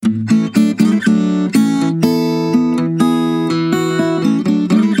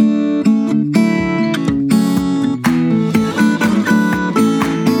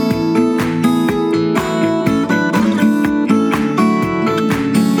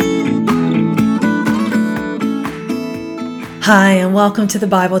Hi, and welcome to the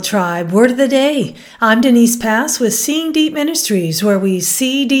Bible Tribe Word of the Day. I'm Denise Pass with Seeing Deep Ministries, where we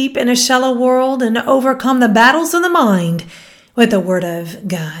see deep in a shallow world and overcome the battles of the mind with the Word of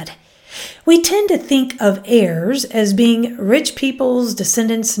God. We tend to think of heirs as being rich people's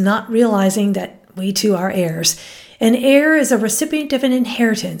descendants, not realizing that we too are heirs. An heir is a recipient of an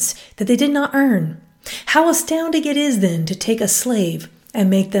inheritance that they did not earn. How astounding it is then to take a slave and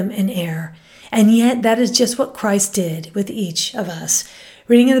make them an heir. And yet that is just what Christ did with each of us.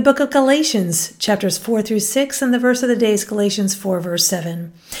 Reading in the book of Galatians, chapters 4 through 6, and the verse of the day is Galatians 4, verse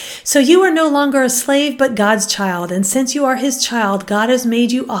 7. So you are no longer a slave, but God's child. And since you are his child, God has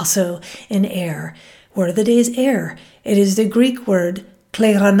made you also an heir. Word of the day is heir. It is the Greek word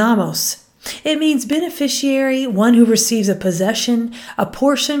klay-ron-omos. It means beneficiary, one who receives a possession, a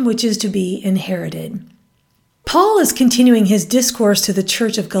portion which is to be inherited. Paul is continuing his discourse to the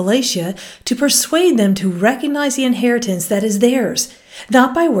church of Galatia to persuade them to recognize the inheritance that is theirs,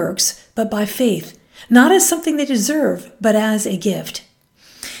 not by works, but by faith, not as something they deserve, but as a gift.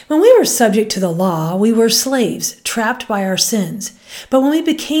 When we were subject to the law, we were slaves, trapped by our sins. But when we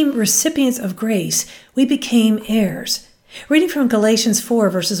became recipients of grace, we became heirs. Reading from Galatians 4,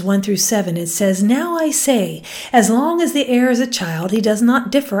 verses 1 through 7, it says, Now I say, as long as the heir is a child, he does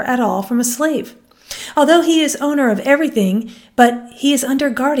not differ at all from a slave. Although he is owner of everything, but he is under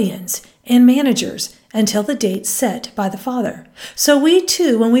guardians and managers until the date set by the Father. So we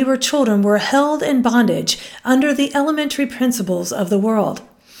too, when we were children, were held in bondage under the elementary principles of the world.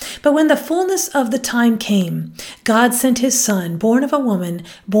 But when the fullness of the time came, God sent his Son, born of a woman,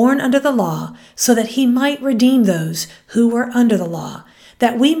 born under the law, so that he might redeem those who were under the law,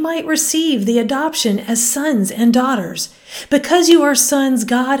 that we might receive the adoption as sons and daughters. Because you are sons,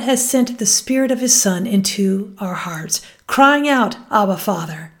 God has sent the Spirit of his Son into our hearts, crying out, Abba,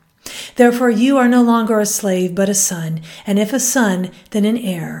 Father. Therefore you are no longer a slave, but a son, and if a son, then an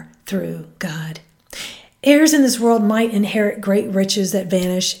heir through God. Heirs in this world might inherit great riches that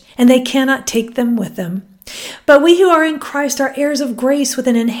vanish, and they cannot take them with them. But we who are in Christ are heirs of grace with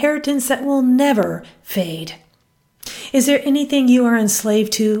an inheritance that will never fade. Is there anything you are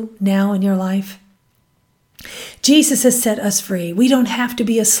enslaved to now in your life? Jesus has set us free. We don't have to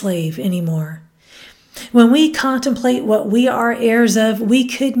be a slave anymore. When we contemplate what we are heirs of, we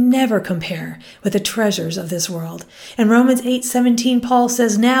could never compare with the treasures of this world. In Romans 8:17, Paul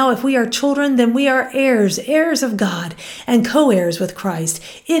says, Now if we are children, then we are heirs, heirs of God, and co-heirs with Christ,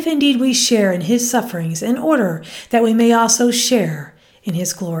 if indeed we share in his sufferings, in order that we may also share in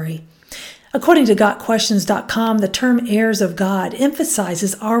his glory. According to GotQuestions.com, the term heirs of God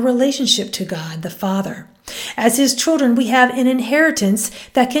emphasizes our relationship to God, the Father. As his children, we have an inheritance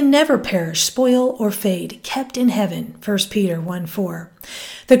that can never perish, spoil, or fade, kept in heaven, 1 Peter 1:4.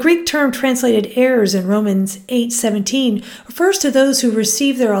 The Greek term translated heirs in Romans 8:17 refers to those who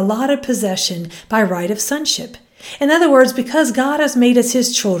receive their allotted possession by right of sonship. In other words, because God has made us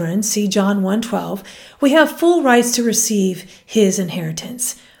his children, see John 1:12, we have full rights to receive his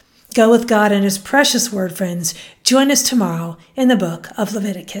inheritance. Go with God and his precious word, friends. Join us tomorrow in the book of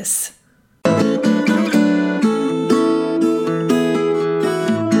Leviticus.